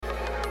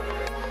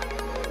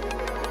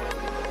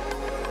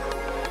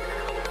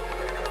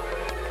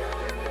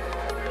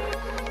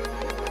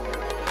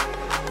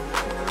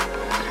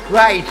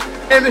Right,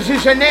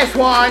 introducing this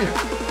one.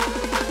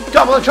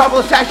 Double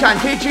Trouble Session,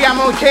 DJ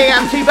MOT,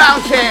 MC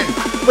Bouncin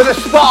with a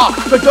Sparx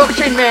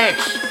production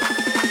mix.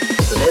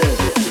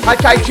 I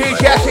take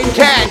GGS in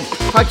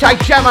 10, I take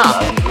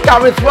Gemma,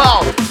 Gareth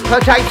Roll, I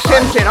take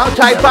Simpson, I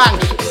take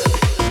Banks,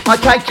 I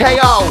take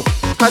KO,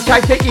 I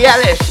take Dickie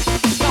Ellis,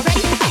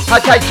 I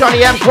take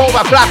Johnny M.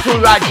 Clover,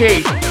 Blackpool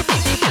Raji.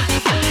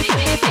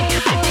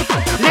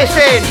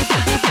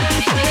 Listen.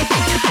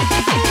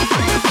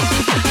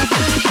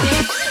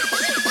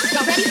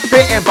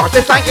 Spitting box,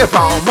 this ain't your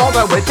phone. More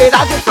than with it,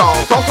 I just roll.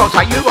 So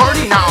tight, you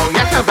already know.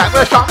 Yes, I'm back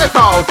with a strong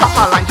flow. Drop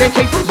my lines and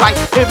take the light.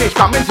 If it's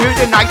coming through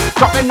the night,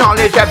 dropping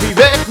knowledge every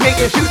verse,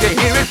 making sure to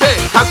hear it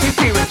first. How keep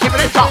hearing,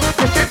 keeping it strong.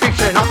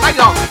 Distribution all night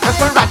long.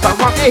 That's what I don't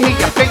want to hear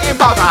you. Thinking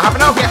about that,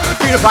 having no fear.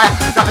 Beautify,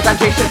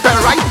 representation,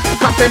 better right.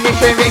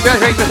 Combination,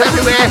 ravers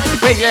everywhere.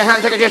 Wave your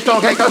hands like a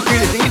distal cake. Those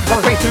feelings need one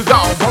way to go.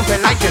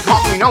 Bumping like it's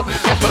hot, we know.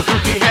 That's what's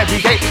routine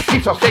every day.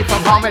 Keeps us safe from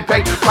harm and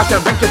fate. Watch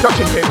the rank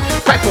destruction too.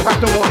 Dreadful, that's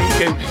the warning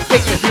too.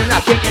 Taking through,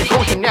 not taking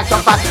caution, yes,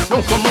 I'm back.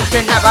 No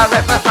commotion, never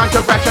ever signs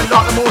of aggression.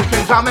 Lot of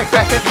emotions, I'm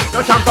expressing.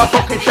 No time for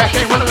fucking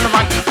checking. One of the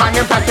mind, I'm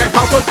impressing.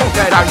 Powerful, don't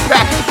get out of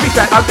bed. Peace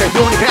out there,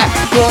 you only get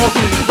more.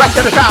 West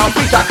of the south,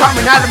 peace out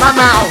coming out of my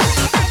mouth.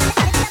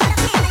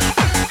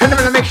 And I'm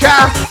gonna make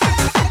sure.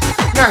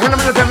 Now, and I'm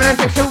gonna feminine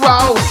picture,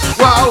 whoa,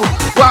 whoa,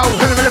 whoa.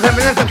 And I'm gonna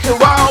feminine picture,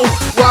 whoa,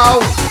 whoa,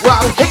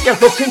 whoa. Take your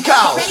fucking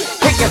toe.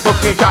 Take your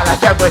fucking toe. I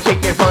said we're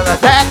taking for the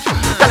best.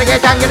 Gotta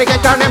get down,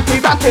 empty,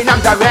 bouncing, I'm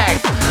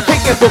direct.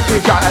 Take your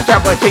fucking shot, I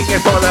said we're taking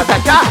for the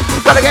best.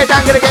 Gotta get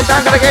down, look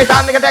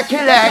at that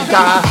killer.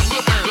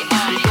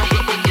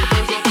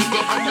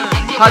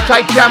 I'll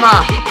take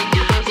Gemma.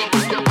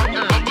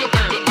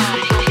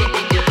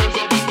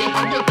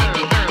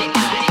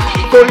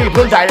 Fully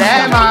full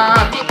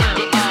dilemma.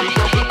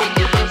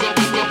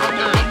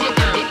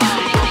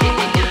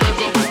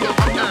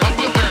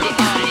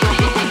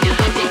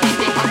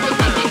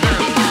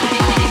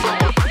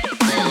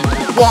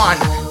 One,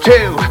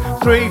 two,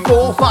 3,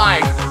 4,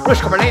 5.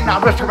 Rush coming in now,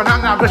 rush coming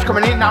out now, rush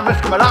coming in now,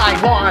 rush coming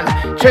alive. 1,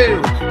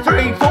 2,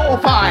 3, 4,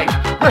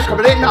 5. Rush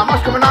coming in now,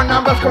 rush coming on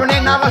now, rush coming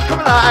in now, rush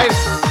coming alive.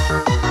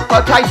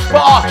 Okay,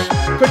 Sparx,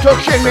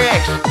 production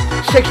mix.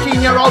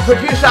 16-year-old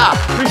producer.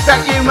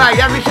 Respect you, mate,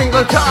 every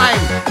single time.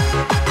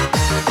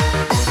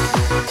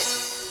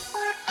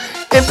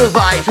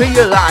 Improvise,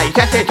 realize,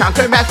 that's a time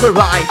to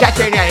mesmerize, that's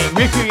an aim,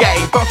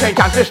 recreate, both a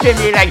time to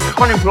stimulate,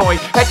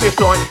 unemployed, head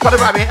destroyed, got a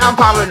rabbit, I'm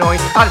paranoid,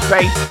 out of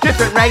space,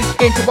 different race,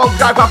 into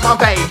overdrive off my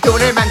face, doing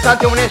it mental,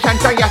 doing it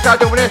sensor, yes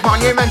I'm doing it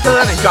monumental,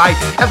 energize,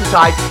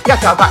 emphasize, yes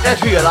I'm back,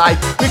 let's realize,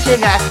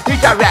 reaching there,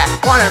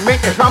 redirect, wanna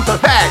make this run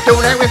perfect,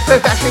 doing it with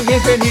perfection,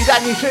 giving you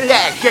that new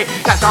selection,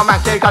 that's all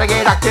massive, gotta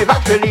get active,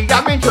 actually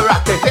I'm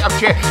interactive, pick up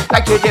shit,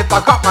 like as if I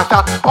got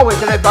myself,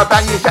 always deliver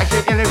brand new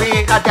section,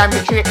 innovate, like damn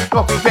shit,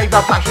 not be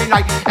favour, flashing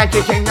like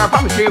entertain, I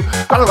promise you.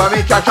 Got a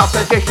rubbish, I shop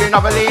position, I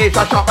believe.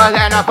 I shop and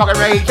then I fucking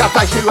rage. I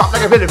slice you up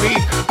like a bit of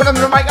beef. One of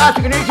them might ask,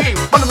 you can eat you.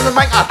 One of them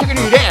might ask, you can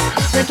eat it.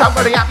 It's out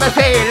for the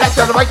atmosphere. Left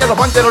to the right, to the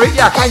front, to the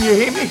rear. Can you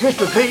hear me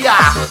crystal clear?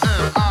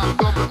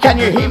 Can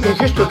you hear me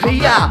crystal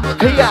clear?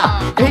 Clear,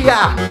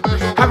 clear.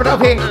 Have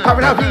enough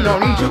here, no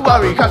need to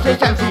worry. Cause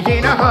this MC's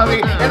in a hurry.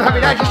 And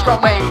hurry, I just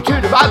got made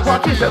to the vibe,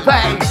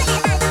 participate.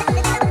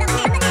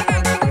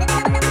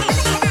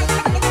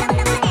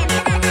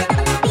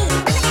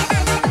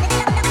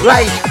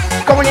 Right,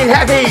 going in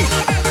heavy.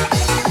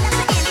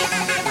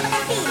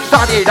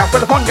 Started off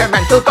with a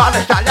fundamental dollar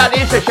style that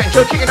is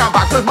essential. Kicking on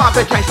back with my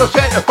potential.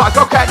 Certified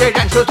for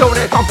credentials, doing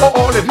it from for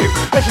all of you.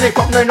 Listening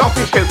from the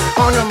office too.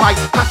 On the mic,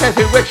 passing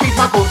through, achieve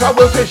my goals, I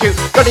will pursue.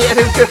 Gotta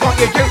get just what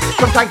you do.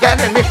 Sometimes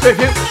getting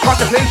misreview.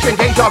 Contemplation,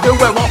 deja vu,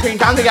 we're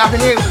walking down the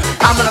avenue.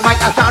 I'm on the mic,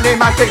 I'm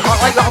sounding magic, hot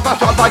like lava,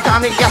 sold by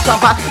Titanic. Yes,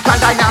 I'm back, time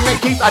dynamic,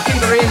 deep,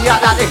 deeper in the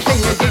Atlantic,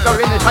 singing deeper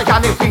in the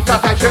Titanic, beat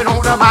attention,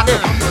 automatic.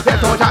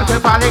 There's no time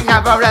to panic,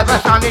 never ever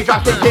sounding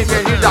drastic,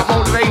 giving you that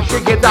motivation,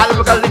 give that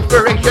lyrical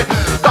inspiration.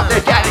 Stop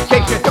the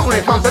dedication, doing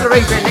it from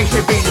Federation,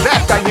 nation be the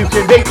best that you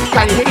can be.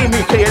 Can you hear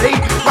me clearly?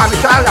 Rhyming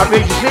style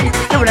outrageously,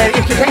 doing it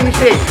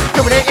instantaneously,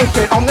 doing it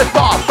instant on the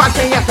spot,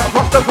 bouncing yes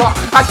across the plot.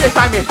 I just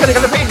time it's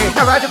gonna finish,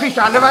 never had to be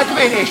never had to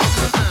finish.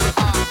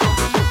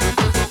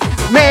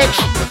 Mix.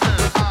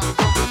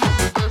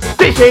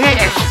 This is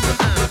it.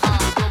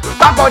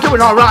 Bad boy doing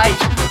alright.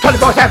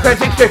 24/7,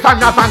 65,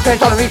 now Bouncin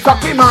on the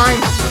fucking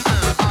mind.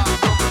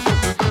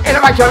 In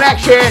the right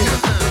direction.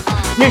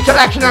 New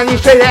selection and new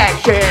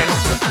selection.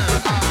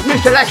 New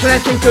selection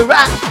and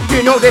interact.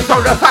 You know this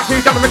all the fact.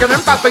 You gotta make an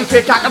impact, face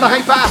attack on the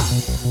hyper.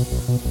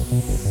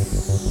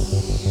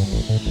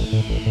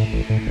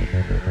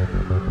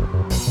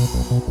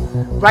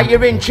 Right,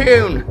 you're in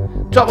tune.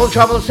 Double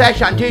Trouble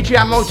Session, DJ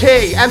MOT,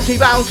 MC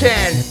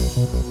Bouncin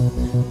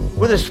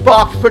with a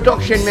Sparx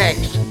production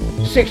mix.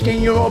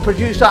 16-year-old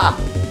producer,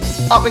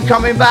 up and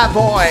coming bad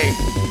boy.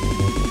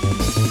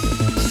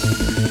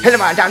 Hit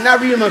him out down that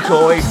real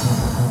McCoy.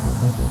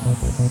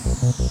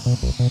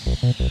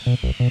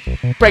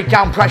 Break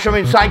down pressure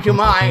inside your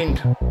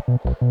mind.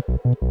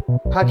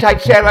 I take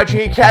Sarah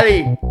G.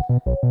 Kelly.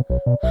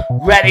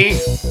 Ready?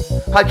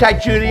 Okay,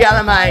 Julie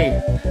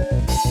LMA.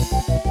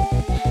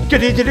 J,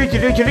 J,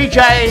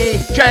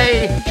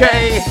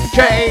 J,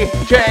 J,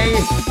 J.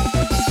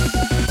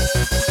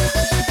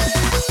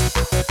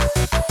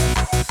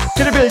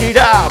 To the build it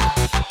up.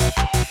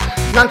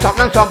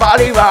 Non-stop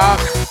body rock.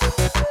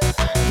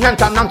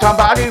 Non-stop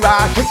body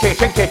rock.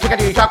 Shake it,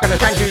 chickadee talk, gonna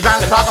send you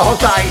round the clock the whole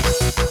side.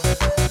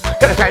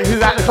 Gonna send you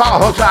round the clock the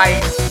whole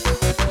side.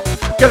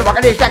 Gonna walk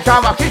in this deck,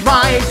 I'll rock his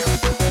mind.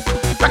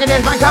 Back in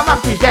this mind, I'll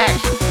rock his decks.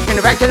 In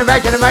the back,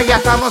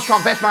 yes, I must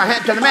confess my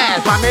head to the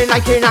mass. I'm in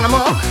like an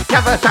animal,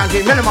 never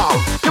sounding minimal.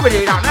 Do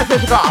it on, that's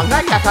physical.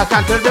 Now, yes, I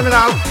sound to the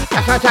criminal.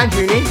 Yes, I sound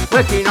unique,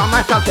 working on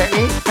myself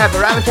technique.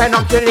 Never ever turn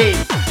up to leave.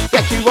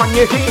 Get you on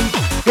your feet.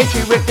 Hit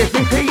you with this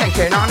new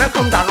creation on a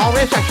come down all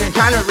this section.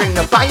 Trying to ring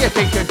the fire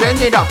station, turn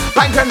it up.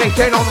 Fine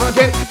cremation, all the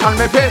tip, on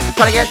the tip.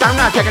 Gotta get down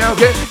now, checking out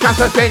good.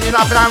 Transfer spinning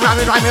up and I'm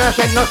rhyming, I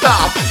said no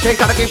stop. They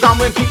gotta keep on,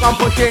 we'll keep on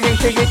pushing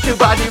into your two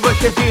body, what's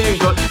your feeling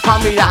good?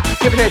 Call me that,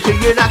 giving it to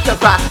you, that's a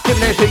fact.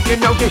 Giving it to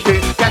you, no dispute.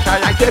 Yes, I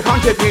like to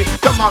contribute.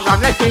 Come on,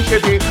 let's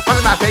distribute. One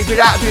of my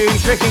favorite outviews,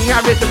 drinking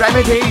out is the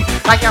remedy.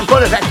 Like I'm full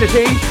of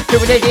ecstasy.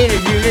 Doing it in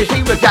a unity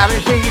with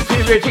guaranteed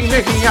purity.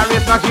 Making out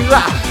is not you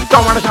are.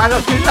 Don't wanna sign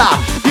up to love.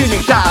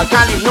 Unique style,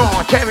 can't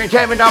ignore. Tearing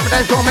up, but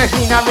that's all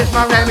messing up is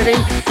my remedy.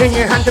 In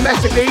your hand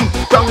domestically.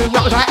 Going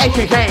up like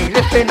HK.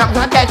 Lifting up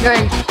like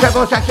deadly.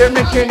 Treble section,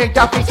 mixing it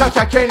up, it's not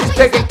section.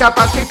 Taking up,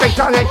 I'll see face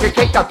on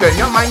educate up. Turn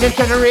your mind and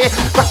generate.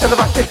 Back to the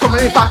bus is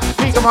coming in back.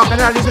 Leave them up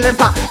and I'll leave it in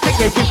back.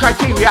 Taking two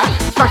criteria.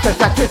 Smash the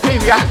set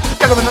superior.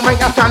 Get them in the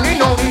ring, I'm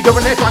standing only.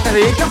 Doing this one to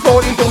the age of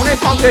 40. Doing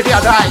this one to the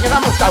other. And I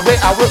must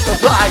admit, I will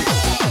supply.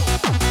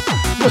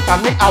 Must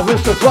admit, I will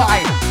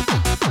supply.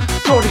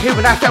 Jordan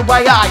Cuban, that's the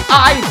way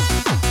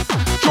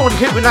Jordan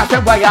Cuban, that's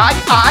the way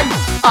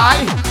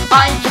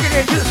taking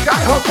it to the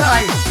sky whole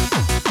time.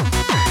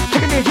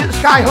 Taking it to the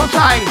sky whole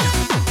time.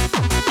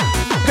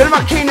 Good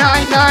luck,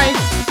 T99.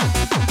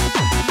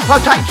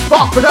 Hot tight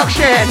Sparx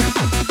production.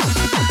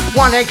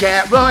 Wanna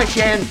get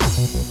Russian.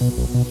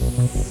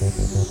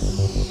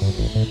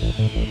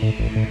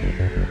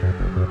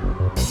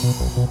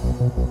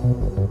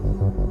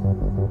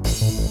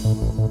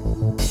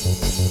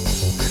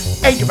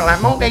 Double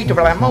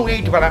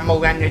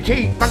ammo, and the T.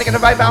 Wanna get a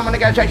vibe, I'm gonna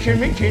get a session,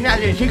 reaching out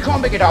the T. Come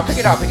on, pick it up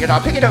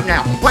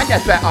now. Wind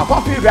that sweat up,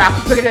 off you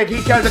round. Look at the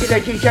detail,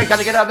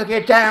 gotta get up and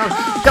get down.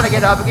 Gotta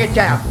get up and get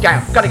down.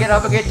 Gotta get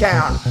up and get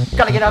down.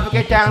 Gotta get up and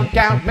get down.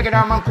 Make it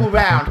on uncle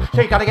round.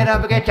 So you gotta get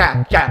up and get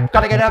down.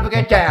 Gotta get up and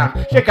get down.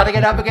 So you gotta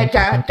get up and get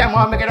down.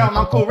 While make it on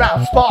uncle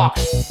round. Sparx.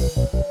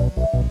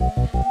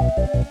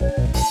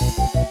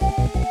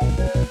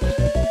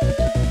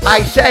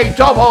 I say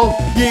double,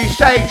 you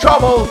say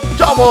trouble,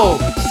 double.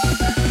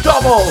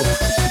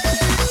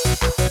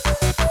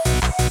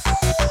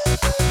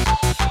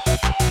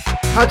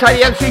 I'll tell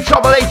you MC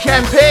Trouble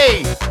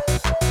HMP.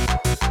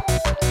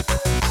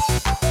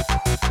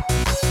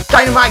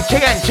 Dynamite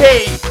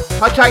TNT.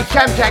 I'll tell you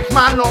Semtex,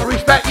 man, not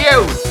respect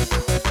you.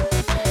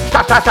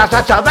 Stop,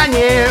 and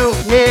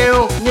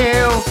new.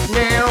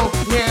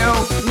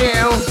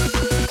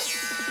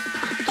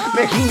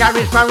 Making out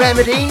is my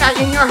remedy, not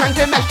in your hands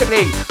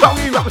domestically.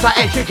 Rolling up as I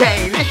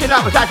educate, listen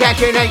up as I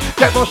detonate.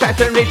 Double sense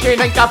and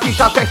originate, a piece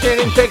of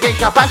section,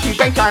 instigate, a fancy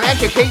bait and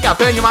educate. I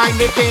burn your mind,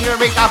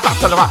 incinerate, a back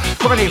to the rock.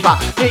 Coming in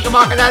back, take a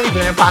mark and I leave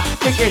it in back.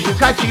 Thinking to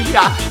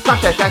criteria,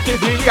 process and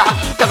superior.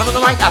 Get them on the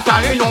right, I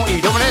sound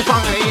naughty, doing it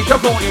strongly. It's your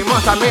body,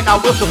 must admit I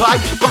will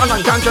survive. Run on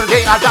down till the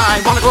day I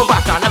die. Wanna go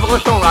back, I never go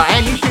stronger.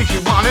 Any street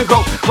you wanna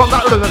go. From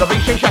that little bit of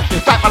racing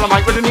section, stack on the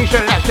mic with a niche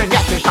lesson.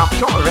 Yes, it's not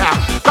short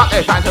around. Got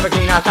this time to the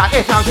clean outside,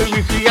 it's time to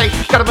recreate.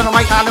 Got them on the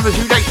mic, I never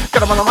too late. Got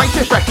them on the mic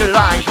to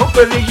specialize.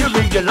 Hopefully you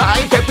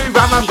realize every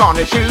rhyme I'm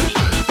gonna shoot.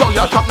 Blow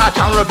your top notch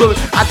on a boot.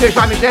 As this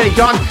rhyme is nearly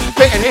done.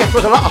 Spitting this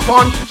was a lot of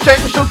fun.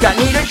 Certain stuff that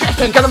need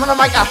interesting. Got them on the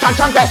mic, I stand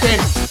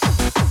transgressing.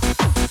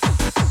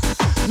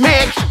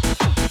 Mix.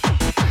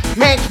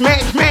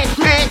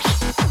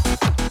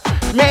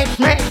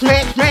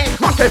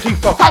 1, 2, 3,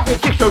 4, 5,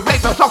 6, 7,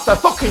 8, us off the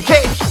fucking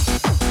tits.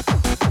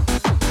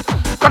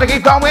 Gotta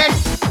keep going.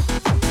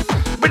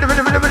 With a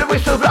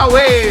whistle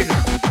blowing.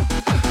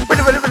 With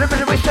a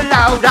whistle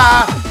louder.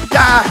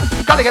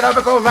 Gotta get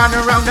over, go round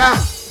and round now.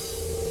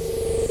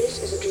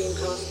 This is a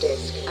Dreamcast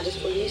disc and is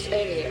for use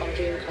only on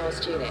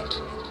Dreamcast unit.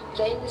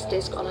 Playing this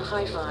disc on a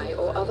hi-fi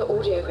or other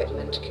audio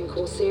equipment can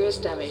cause serious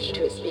damage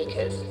to its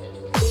speakers.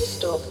 Please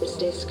stop this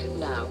disc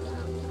now.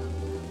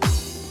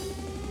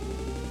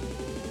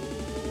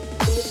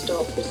 Please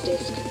stop this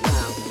disc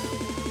now.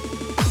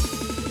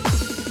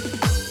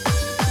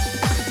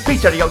 B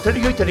to the O to the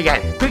U to the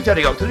N. B to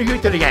the O to the U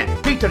to the N.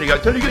 B to the O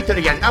to the U to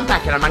the N. I'm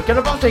back and I'm on the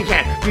Bouncin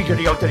again. B to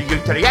the O to the U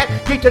to the N.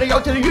 B to the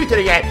O to the U to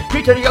the N.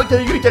 B to the O to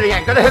the U to the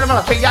N. Gotta hit him on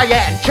a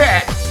T-I-N.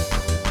 Check.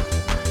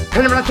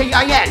 Hit him on a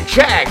T-I-N.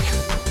 Check.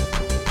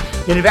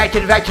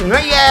 Innovation,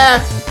 right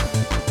here.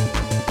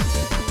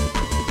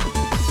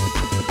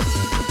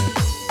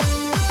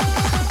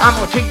 I'm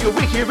gonna take you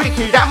wicked,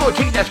 wicked. I'm gonna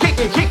take that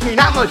kicking, kicking.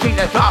 I'm gonna take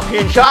that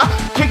talking shop.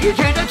 Take you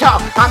to the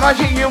top. I'm gonna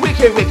take you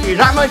wicked, wicked.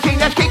 I'm gonna take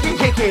that kicking,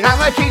 kicking. I'm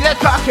gonna take that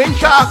talking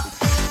shop.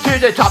 To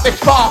the top it's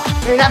Sparx,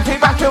 and empty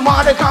back to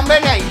what a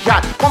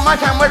combination. One more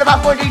time with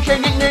about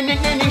position,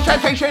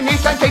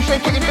 sensation,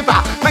 taking it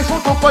back. Thanks for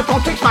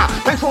don't take smile,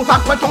 thanks for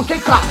don't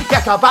take clap.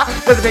 Get up back,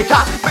 little bit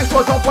up, thanks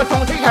for don't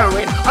take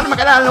heroin. I'm gonna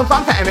make a little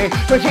fun for me,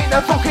 so take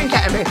the fucking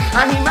ketamine.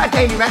 I need my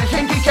daily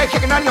medicine, teacher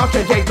checking on your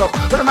table.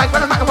 When I make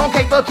a microphone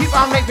cable, keep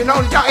on making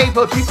knowledge you're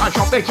able. Keep on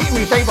shopping, keep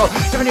me stable.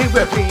 Give me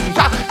a please,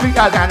 treat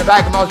us down the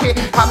bag of multi.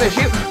 Promise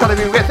you, gotta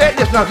be with it,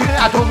 there's no feeling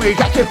I don't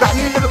reject it. Brand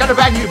new, never got a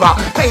brand new bar.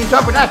 Things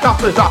up and that's not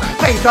bizarre.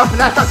 Things up and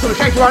that's not too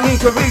strange, so I need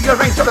to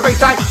rearrange to the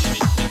baseline.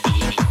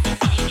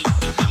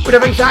 With the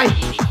baseline.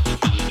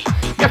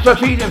 Yes, we're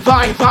feeling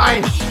fine,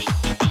 fine.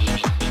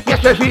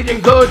 Yes, we're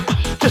feeling good.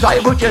 Just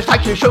like would just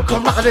like to show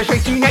come rock in the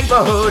shady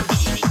neighborhood.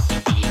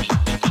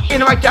 In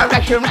the right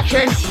direction,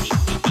 action.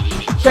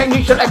 Say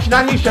new selection,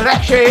 I need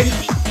selection.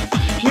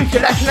 New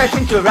selection, I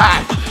seem to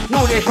right.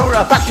 No need for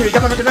a factory,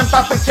 I'm gonna get them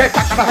perfect,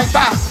 attack on the head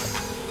back.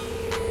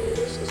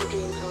 This is a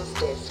Dreamcast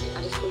disc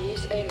and is for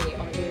use only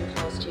on a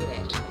Dreamcast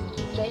unit.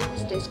 Playing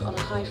this disc on a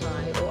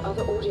hi-fi or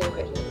other audio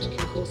equipment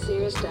can cause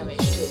serious damage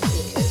to its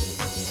speakers.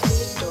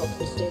 Please stop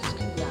this disc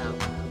now.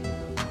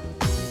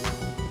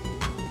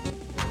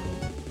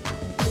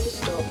 Please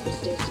stop this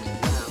disc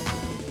now.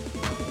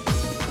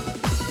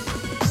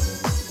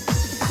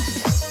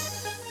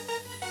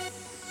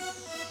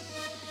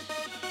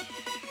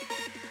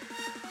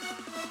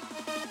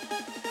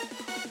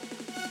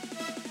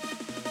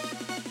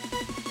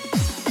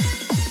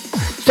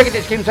 Sick of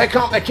this game, say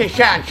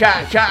competition,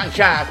 shine.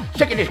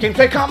 Sick of this game,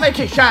 say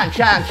competition,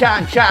 shine.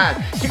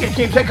 Sick of this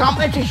game, say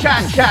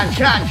competition,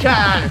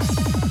 shine.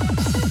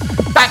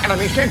 Back on a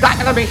mission,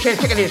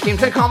 sick of this game,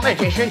 say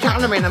competition,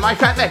 telling them in my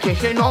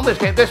repetition, always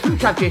get this food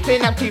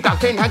transition, empty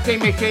bouncing, empty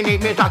mission,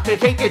 need me not to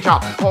take it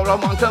off. All I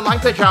want to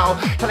life patrol,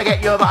 trying to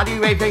get your body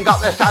raving, got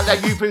the style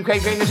that you've been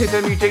craving, this is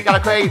the music that I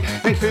crave,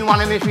 makes me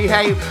wanna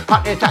misbehave,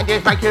 hot inside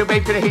this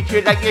microwave, gonna hit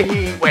you like a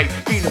heat wave,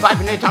 feel the vibe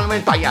in the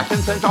element fire,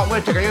 Simpsons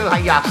onwards, taking you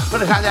higher, but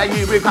the sound that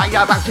you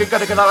require, bouncing,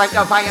 gotta like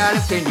the fire,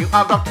 lifting you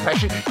out of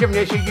depression, giving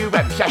it to you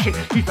every session,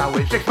 you know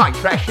it's 6 months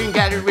fresh, and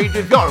get it rid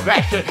of your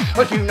aggression,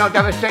 but you know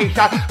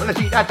devastation, when I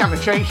see that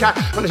demonstration,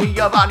 when I see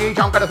your body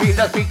jump, gotta feel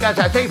the speakers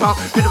as they bump,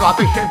 to the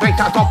vibration, bass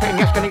I'm stomping,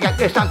 yes, gonna get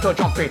this dance or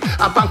jumping,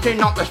 I'm bouncing,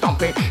 not the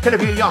stomping, gonna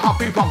feel your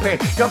heartbeat pumping,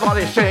 your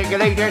body's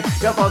circulating,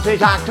 your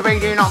body's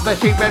activating, on the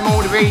secret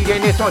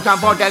motivating, it's all time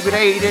for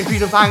degrading,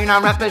 feeling fine,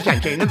 I'm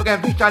representing, never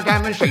gonna be start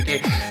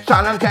demonstrating,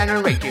 silent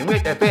generating,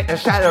 with a bit of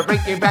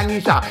celebrating, brand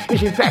new style,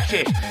 it's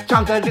infectious,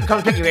 sounds a little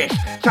contiguous,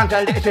 sounds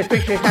a little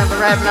suspicious,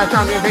 never ever, I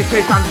sound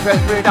ambitious, I'm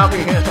just without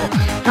rehearsal,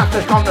 that's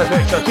the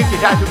controversial, keep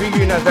it down to be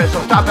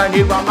universal, stop a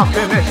new, I'm not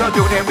commercial,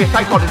 doing it with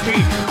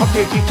psychology,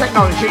 updating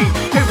technology,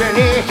 doing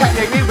it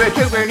technically, we're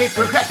doing it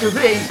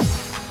progressively.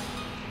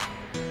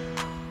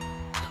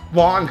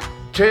 1,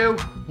 2,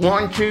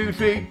 1, 2,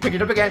 3, pick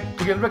it up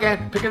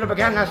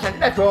again, I said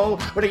let's roll,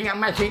 with a young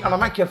man seat on a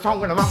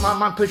microphone, with a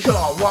man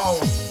patrol, whoa,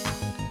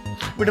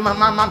 with a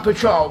man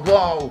patrol,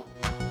 whoa,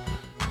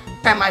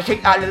 and my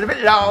seat a little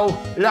bit low,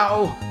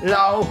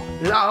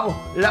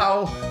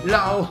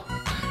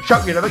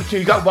 show you the beat till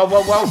you go,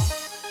 whoa.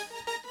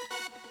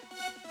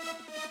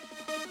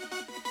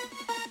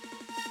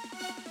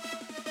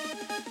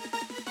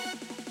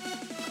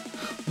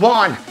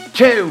 1,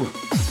 2.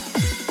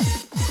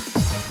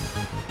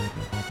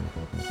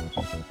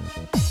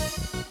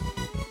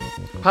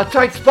 I'll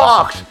take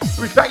Sparx.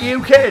 Respect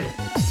you, kid.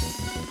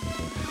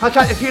 I'll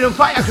take the Fuel and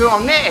Fire crew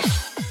on this.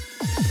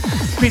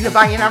 Feeling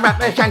banging and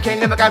representing,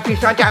 never go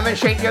peace, I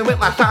demonstrate you with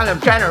my style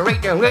of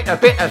generating, with a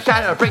bit of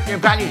celebrating,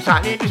 brand new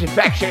style, it is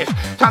infectious.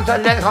 Sounds a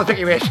little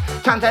contiguous,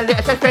 sounds a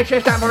little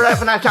suspicious, and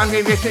forever I sound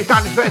ambitious,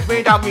 sound is first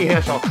without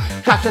rehearsal.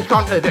 Class is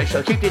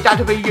controversial, keep it down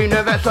to be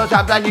universal,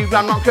 have value,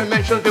 I'm not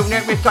commercial, doing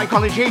it with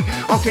psychology,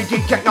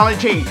 OTT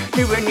technology,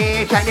 doing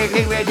it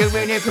technically, we're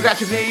doing it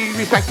progressively,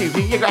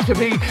 respectively,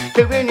 aggressively,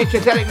 doing it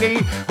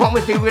synthetically, what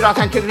we do it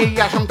authentically,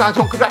 I sometimes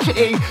talk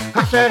complexity,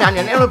 faster than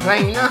an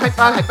aeroplane, a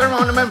hyper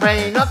on the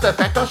membrane, of the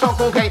fact or so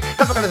okay,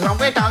 never gonna throw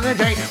it down the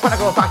drain, when I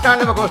go faster,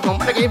 never go slow,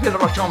 but I give you the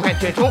rush from head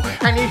to toe,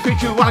 any street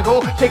you wanna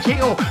go, take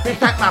it on,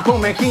 respect my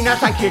filmmaking,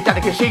 that's like your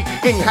delicacy,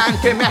 in hand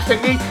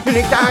domestically,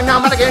 unique down now,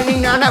 but again,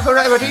 never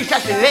ever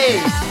decessively,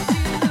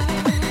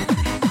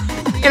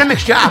 in a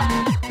mixture,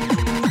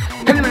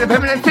 hit him in a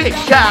permanent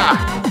fixture,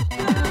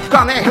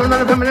 come here, hit him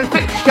in a permanent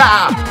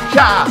fixture,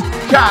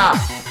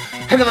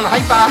 hit him in a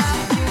hyper,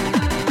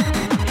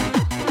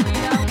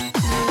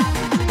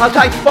 I'll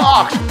take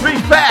Sparx,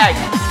 respect,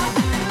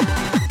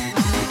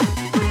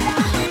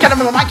 get him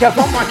on the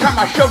microphone, my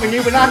camera showing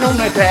you when I know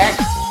the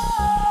text.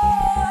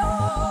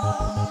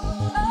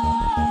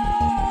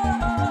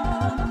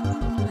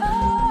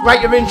 Right,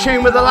 you're in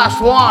tune with the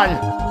last one.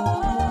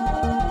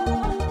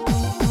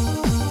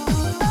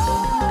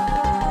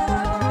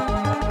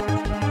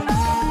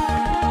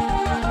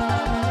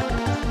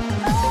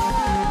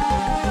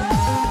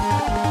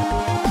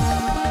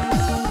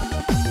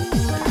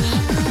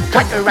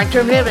 Take the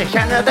random lyrics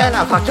and then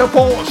I've had to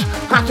pause.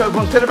 Had to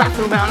run to the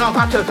bathroom and I've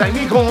had to play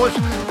me cause.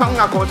 Found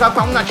that cause, I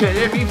found that shit,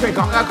 everything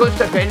got that good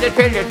stuff in it,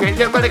 feel it,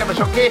 but I got a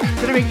suck it.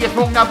 To the you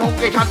smoke that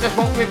funky, can't just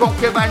smoke me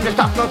bunky when the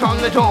stuff's not on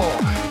the door.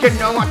 Didn't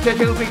know what to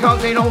do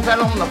because it all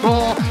fell on the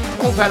floor.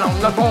 All fell on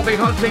the floor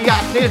because the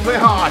asses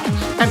were hard.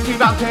 Empty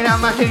Bouncin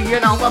and my tea,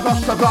 you know, I've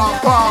lost the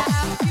block.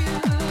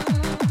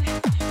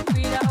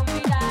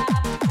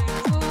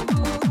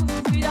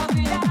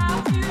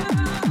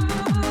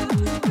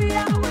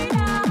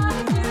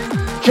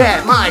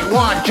 Check my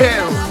 1, 2.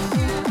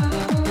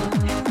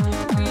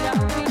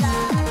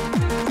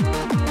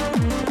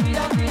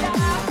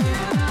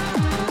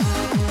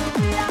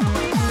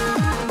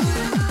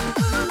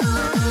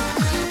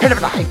 Hit of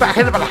the hyper,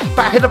 hit of the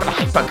hyper, hit of the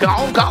hyper,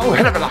 go,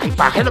 hit of the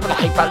hyper,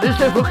 lose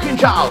the book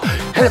control.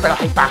 Hit of the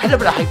hyper, hit of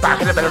the hyper,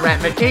 hit of the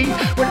remedy.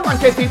 When you want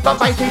to people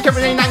fight each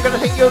other, I'm gonna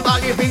take your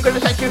body, I'm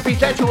gonna set your feet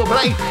set to a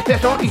blade.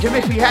 There's no need to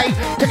misbehave.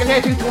 Take a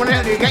net into an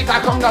early gate,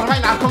 I come down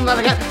right now, come down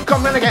again,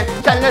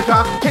 send the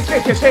drop, take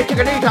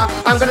a leader.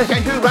 I'm gonna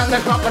send you round the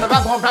clock with a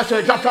rap on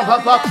pressure, drop,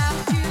 up.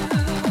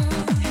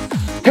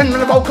 Hit with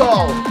the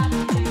vocal.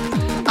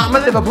 I'm a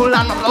Liverpool,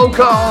 I'm not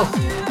local.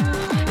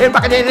 Hit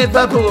back in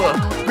Liverpool.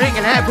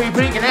 Bringing every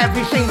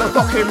single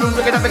fucking room,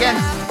 look it up again.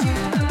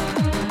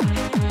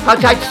 I'll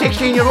take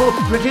 16-year-old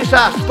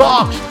producer,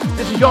 Sparx.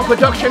 This is your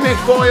production mix,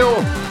 boyo.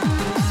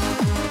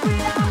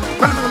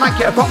 Run up on the mic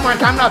here, pop one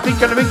time now, I think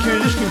gonna make you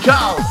lose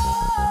control.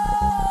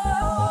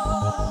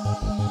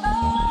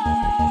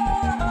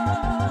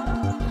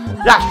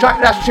 Last track,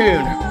 last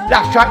tune.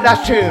 Last track,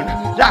 last tune.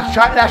 Last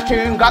track, last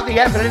tune. Got the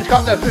evidence,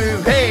 got the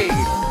proof, hey.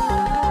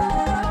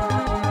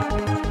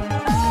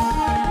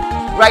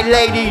 Right,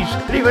 ladies,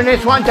 leaving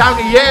this one down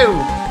to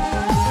you.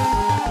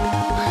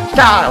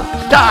 Style,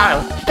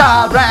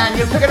 brand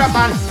new. Pick it up,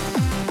 man.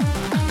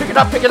 Pick it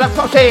up,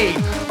 pussy.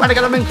 When I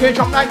gotta make you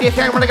jump like this,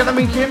 when I gotta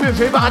make you move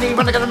your body,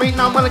 when I gotta make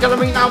now, when I gotta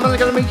make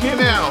you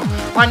move.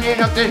 When you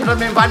know this, little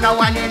bit, but no,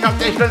 when you know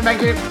this, little make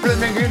you,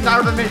 now,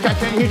 little bit,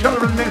 he's gonna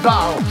little bit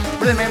fall.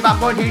 Little bit, bad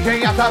boy teacher,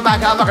 yes, I'm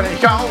back, I'm looking at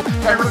the show.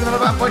 Little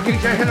bad boy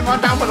teacher, hit him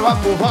on down with a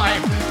waffle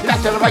vibe.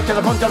 Left to the right, to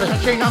the front, to the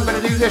machine, I'm gonna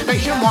do this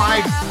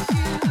nationwide.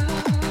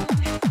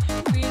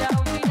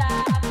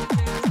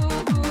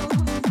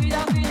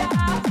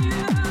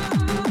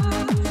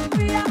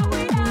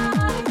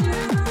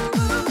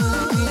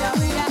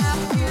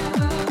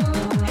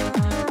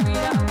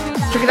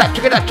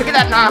 Check it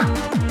out now.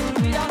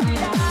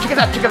 Check it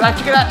out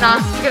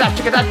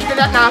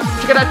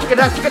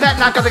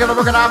now. Gotta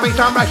work it on me,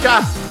 some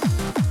Russia.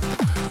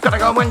 Gotta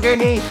go in the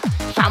knees.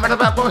 Some of the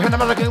people and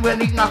I'm looking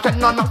with it, not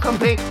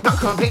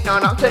complete, no,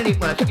 not delete.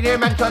 When I'm taking it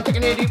mental,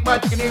 taking it deep,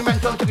 taking it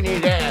mental, taking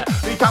it there.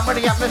 We talk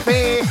with the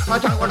atmosphere, I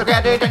talk with the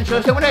gadget, and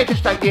so when I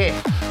just like this.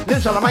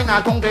 This all I might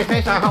not don't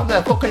face, I hope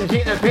the fucking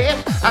see the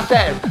face. I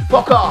said,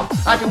 fuck off,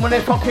 I do when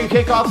this fucking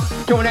kick off,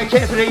 doing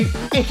activity,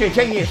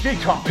 instantaneously,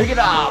 pick it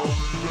up.